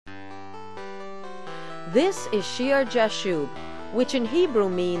This is Shear Jashub, which in Hebrew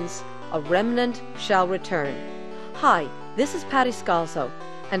means, a remnant shall return. Hi, this is Patty Scalzo,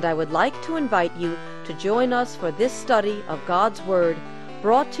 and I would like to invite you to join us for this study of God's Word,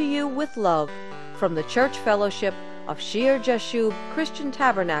 brought to you with love from the Church Fellowship of Shear Jashub Christian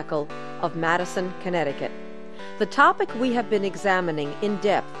Tabernacle of Madison, Connecticut. The topic we have been examining in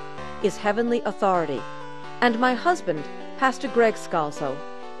depth is heavenly authority, and my husband, Pastor Greg Scalzo,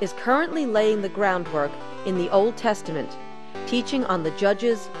 is currently laying the groundwork in the Old Testament, teaching on the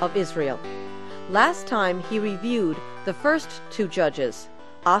judges of Israel. Last time he reviewed the first two judges,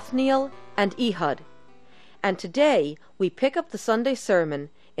 Othniel and Ehud, and today we pick up the Sunday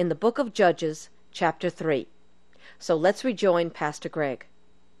sermon in the book of Judges, chapter 3. So let's rejoin Pastor Greg.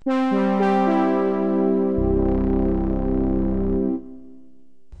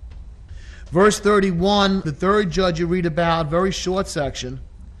 Verse 31, the third judge you read about, very short section.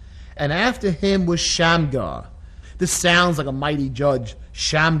 And after him was Shamgar. This sounds like a mighty judge,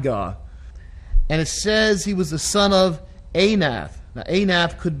 Shamgar. And it says he was the son of Anath. Now,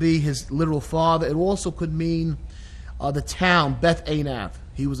 Anath could be his literal father. It also could mean the town, Beth Anath.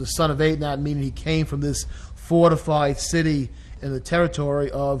 He was the son of Anath, meaning he came from this fortified city in the territory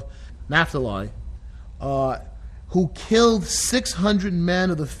of Naphtali, who killed 600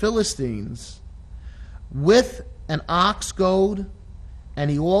 men of the Philistines with an ox goad, and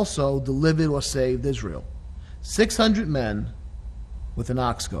he also delivered or saved Israel. 600 men with an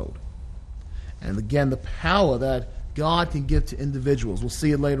ox goad. And again, the power that God can give to individuals. We'll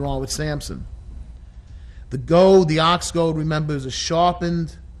see it later on with Samson. The goad, the ox goad, remember, is a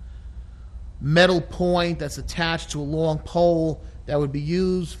sharpened metal point that's attached to a long pole that would be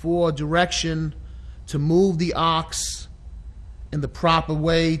used for direction to move the ox in the proper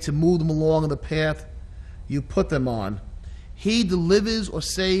way, to move them along the path you put them on. He delivers or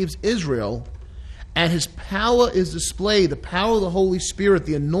saves Israel, and his power is displayed. The power of the Holy Spirit,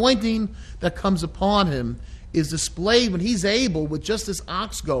 the anointing that comes upon him, is displayed when he's able, with just this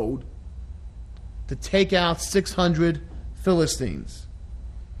ox goad, to take out 600 Philistines.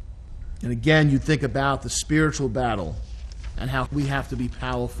 And again, you think about the spiritual battle and how we have to be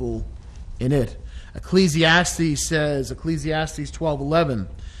powerful in it. Ecclesiastes says, Ecclesiastes 12:11,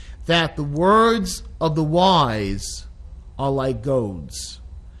 that the words of the wise are like goads,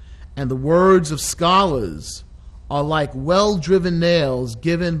 and the words of scholars are like well-driven nails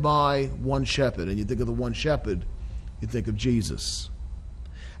given by one shepherd. And you think of the one shepherd, you think of Jesus.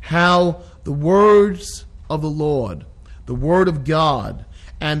 How the words of the Lord, the word of God,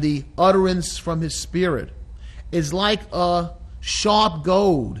 and the utterance from his Spirit is like a sharp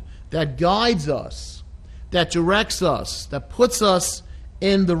goad that guides us, that directs us, that puts us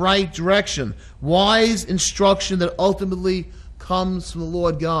in the right direction. Wise instruction that ultimately comes from the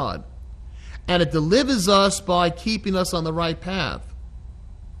Lord God. And it delivers us by keeping us on the right path.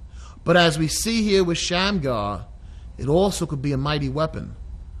 But as we see here with Shamgar, it also could be a mighty weapon,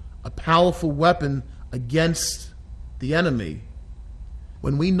 a powerful weapon against the enemy.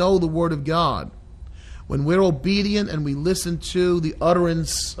 When we know the Word of God, when we're obedient and we listen to the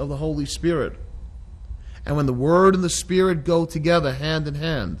utterance of the Holy Spirit, and when the Word and the Spirit go together hand in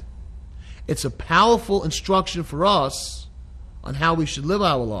hand, it's a powerful instruction for us on how we should live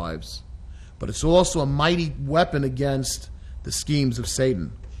our lives, but it's also a mighty weapon against the schemes of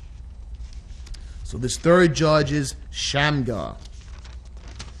Satan. So this third judge is Shamgar.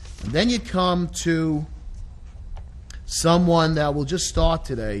 And then you come to someone that we'll just start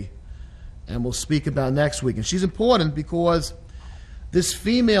today and we'll speak about next week. And she's important because this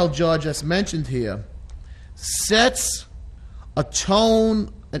female judge that's mentioned here sets a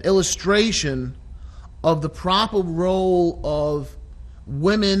tone, an illustration of the proper role of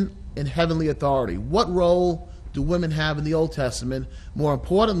women in heavenly authority. What role do women have in the Old Testament? More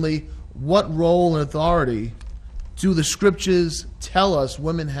importantly, what role and authority do the Scriptures tell us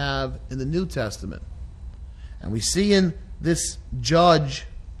women have in the New Testament? And we see in this judge,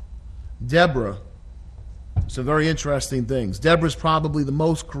 Deborah, some very interesting things. Deborah is probably the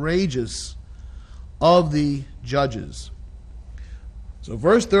most courageous of the judges. So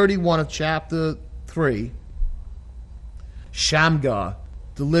verse 31 of chapter 3, Shamgar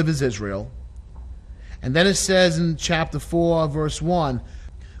delivers Israel. And then it says in chapter 4, verse 1,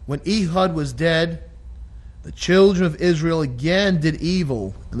 when Ehud was dead, the children of Israel again did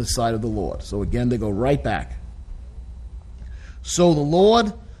evil in the sight of the Lord. So again, they go right back. So the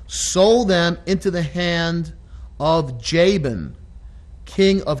Lord sold them into the hand of Jabin,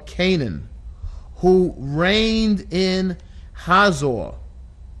 king of Canaan, who reigned in Hazor.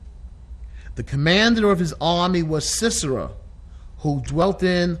 The commander of his army was Sisera, who dwelt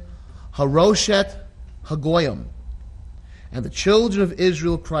in Haroshet Hagoyim. And the children of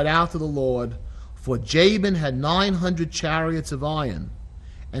Israel cried out to the Lord, for Jabin had 900 chariots of iron.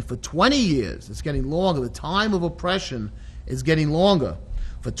 And for 20 years, it's getting longer, the time of oppression is getting longer.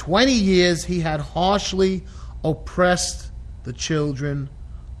 For 20 years he had harshly oppressed the children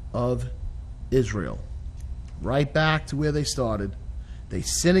of Israel. Right back to where they started. They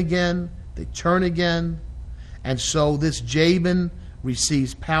sin again, they turn again, and so this Jabin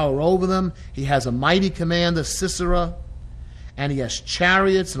receives power over them. He has a mighty commander, Sisera, and he has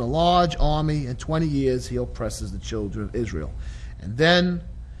chariots and a large army. In 20 years he oppresses the children of Israel. And then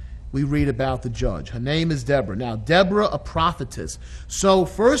we read about the judge. Her name is Deborah. Now, Deborah, a prophetess. So,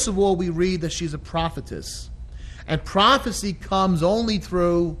 first of all, we read that she's a prophetess. And prophecy comes only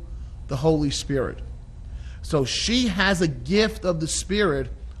through the Holy Spirit. So she has a gift of the Spirit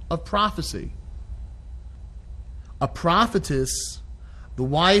of prophecy. A prophetess, the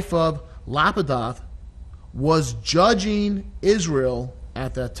wife of Lapidoth, was judging Israel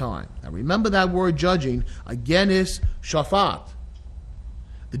at that time. Now remember that word judging, again, is shafat.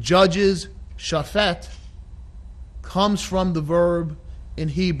 The judges, shafet, comes from the verb in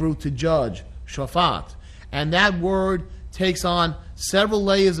Hebrew to judge, shafat. And that word takes on several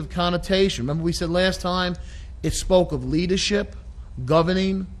layers of connotation. Remember we said last time it spoke of leadership,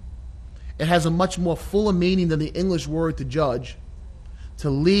 governing. It has a much more fuller meaning than the English word to judge, to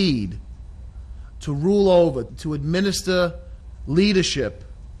lead, to rule over, to administer leadership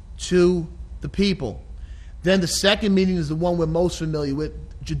to the people. Then the second meaning is the one we're most familiar with,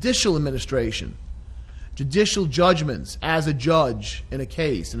 judicial administration, judicial judgments as a judge in a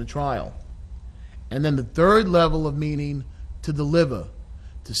case, in a trial. And then the third level of meaning, to deliver,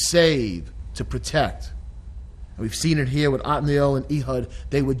 to save, to protect. And we've seen it here with Othniel and Ehud.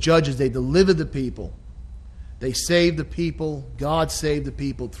 They were judges. They delivered the people. They saved the people. God saved the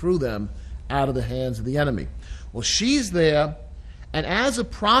people through them out of the hands of the enemy. Well, she's there, and as a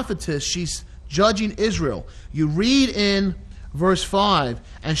prophetess, she's judging Israel. You read in verse 5,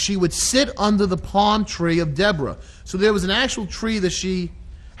 and she would sit under the palm tree of Deborah. So there was an actual tree that she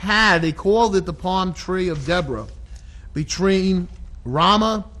had. They called it the palm tree of Deborah, between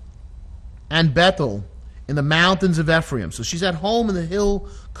Ramah and Bethel in the mountains of Ephraim. So she's at home in the hill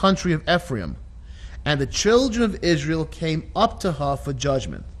country of Ephraim. And the children of Israel came up to her for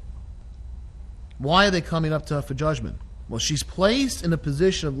judgment. Why are they coming up to her for judgment? Well, she's placed in a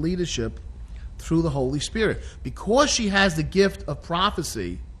position of leadership through the Holy Spirit. Because she has the gift of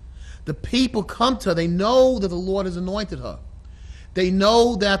prophecy, the people come to her. They know that the Lord has anointed her. They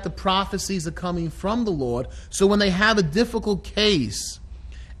know that the prophecies are coming from the Lord. So when they have a difficult case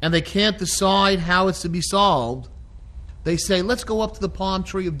and they can't decide how it's to be solved, they say, let's go up to the palm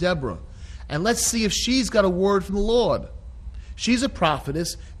tree of Deborah and let's see if she's got a word from the Lord. She's a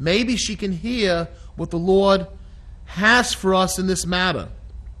prophetess. Maybe she can hear what the Lord has for us in this matter.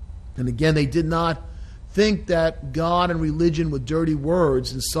 And again, they did not think that God and religion were dirty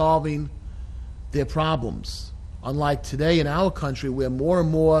words in solving their problems. Unlike today in our country, where more and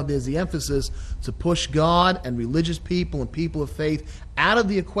more there's the emphasis to push God and religious people and people of faith out of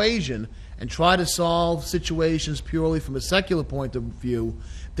the equation and try to solve situations purely from a secular point of view,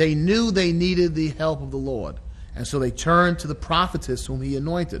 they knew they needed the help of the Lord. And so they turned to the prophetess whom he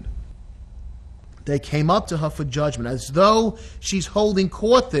anointed. They came up to her for judgment, as though she's holding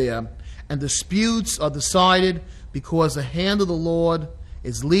court there, and disputes are decided because the hand of the Lord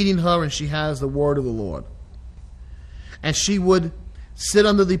is leading her and she has the word of the Lord. And she would sit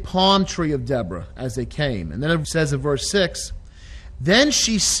under the palm tree of Deborah as they came. And then it says in verse 6, then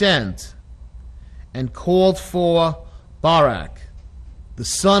she sent and called for Barak, the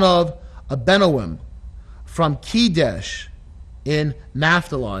son of Abinoam, from Kedesh in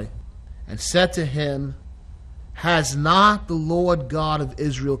Naphtali, and said to him, has not the Lord God of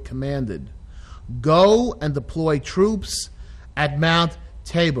Israel commanded, go and deploy troops at Mount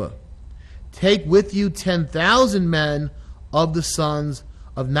Tabor. Take with you 10,000 men of the sons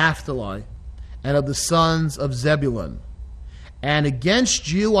of Naphtali and of the sons of Zebulun. And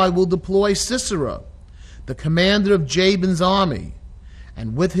against you I will deploy Sisera, the commander of Jabin's army,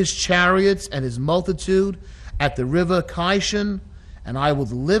 and with his chariots and his multitude at the river Kishon, and I will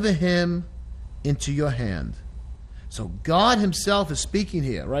deliver him into your hand. So God himself is speaking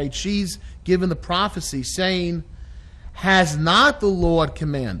here, right? She's given the prophecy saying, has not the Lord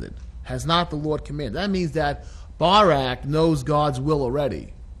commanded? Has not the Lord commanded? That means that Barak knows God's will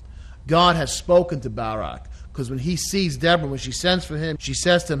already. God has spoken to Barak, because when he sees Deborah, when she sends for him, she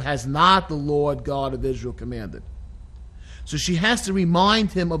says to him, has not the Lord God of Israel commanded? So she has to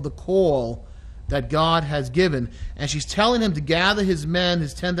remind him of the call that God has given, and she's telling him to gather his men,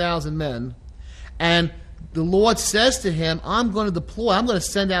 his 10,000 men, And the Lord says to him, I'm going to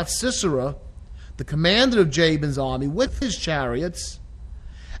send out Sisera, the commander of Jabin's army, with his chariots,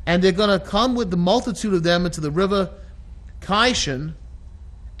 and they're going to come with the multitude of them into the river Kishon,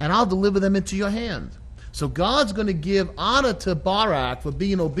 and I'll deliver them into your hand. So God's going to give honor to Barak for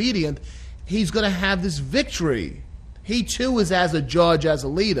being obedient. He's going to have this victory. He too is as a judge, as a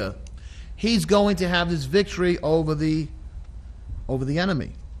leader. He's going to have this victory over the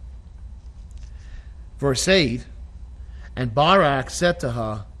enemy. Verse 8, and Barak said to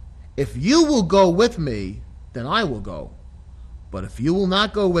her, if you will go with me, then I will go. But if you will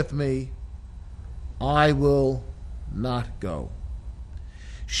not go with me, I will not go.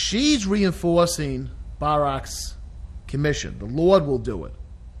 She's reinforcing Barak's commission. The Lord will do it.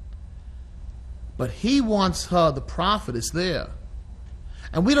 But he wants her, the prophetess, there.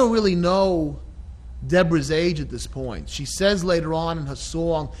 And we don't really know Deborah's age at this point. She says later on in her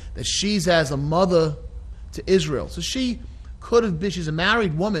song that she's as a mother to Israel. So she could have been, she's a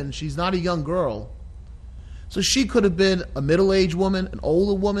married woman, she's not a young girl. So she could have been a middle-aged woman, an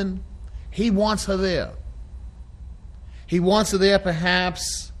older woman. He wants her there. He wants her there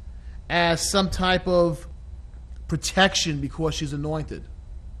perhaps as some type of protection because she's anointed.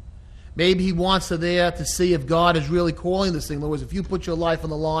 Maybe he wants her there to see if God is really calling this thing. In other words, if you put your life on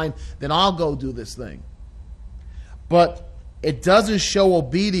the line, then I'll go do this thing. But it doesn't show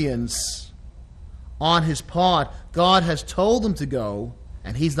obedience on his part. God has told him to go,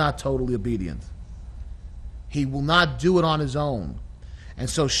 and he's not totally obedient. He will not do it on his own. And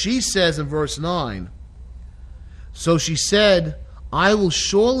so she says in verse 9, so she said, I will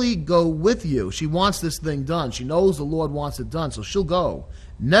surely go with you. She wants this thing done. She knows the Lord wants it done, so she'll go.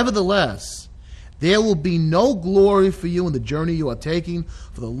 Nevertheless, there will be no glory for you in the journey you are taking,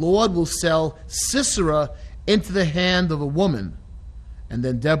 for the Lord will sell Sisera into the hand of a woman. And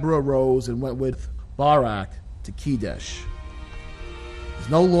then Deborah arose and went with Barak to Kadesh. There's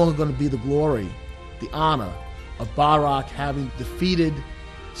no longer going to be the glory, the honor of Barak having defeated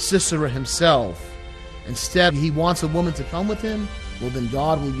Sisera himself. Instead, he wants a woman to come with him. Well, then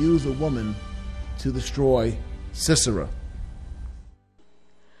God will use a woman to destroy Sisera.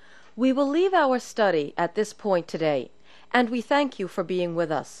 We will leave our study at this point today, and we thank you for being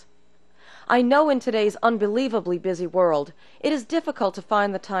with us. I know in today's unbelievably busy world, it is difficult to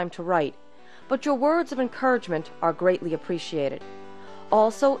find the time to write, but your words of encouragement are greatly appreciated.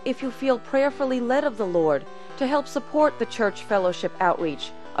 Also, if you feel prayerfully led of the Lord to help support the church fellowship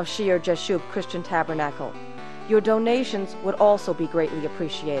outreach of Shear Jashub Christian Tabernacle, your donations would also be greatly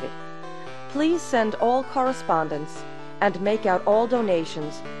appreciated. Please send all correspondence and make out all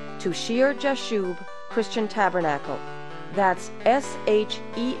donations to Shear Jashub Christian Tabernacle. That's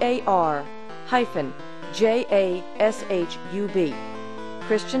SHEAR-JASHUB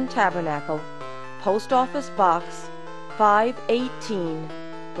Christian Tabernacle, Post Office Box 518,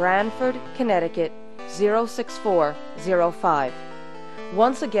 Branford, Connecticut 06405.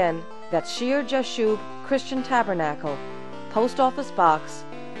 Once again, that's Shear Jashub Christian Tabernacle, Post Office Box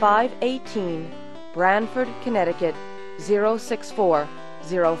 518, Branford, Connecticut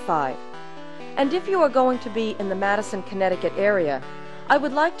 06405. And if you are going to be in the Madison, Connecticut area, I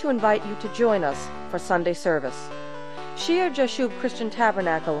would like to invite you to join us for Sunday service. Shear Jashub Christian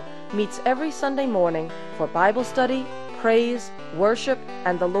Tabernacle meets every Sunday morning for Bible study, praise, worship,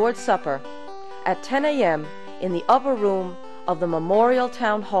 and the Lord's Supper at 10 a.m. in the upper room of the Memorial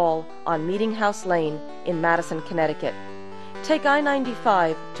Town Hall on Meeting House Lane in Madison, Connecticut. Take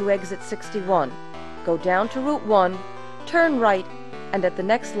I-95 to exit 61, go down to Route 1, turn right, and at the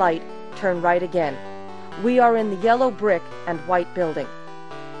next light, turn right again. We are in the yellow brick and white building.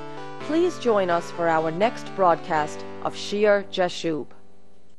 Please join us for our next broadcast of Shear Jashub.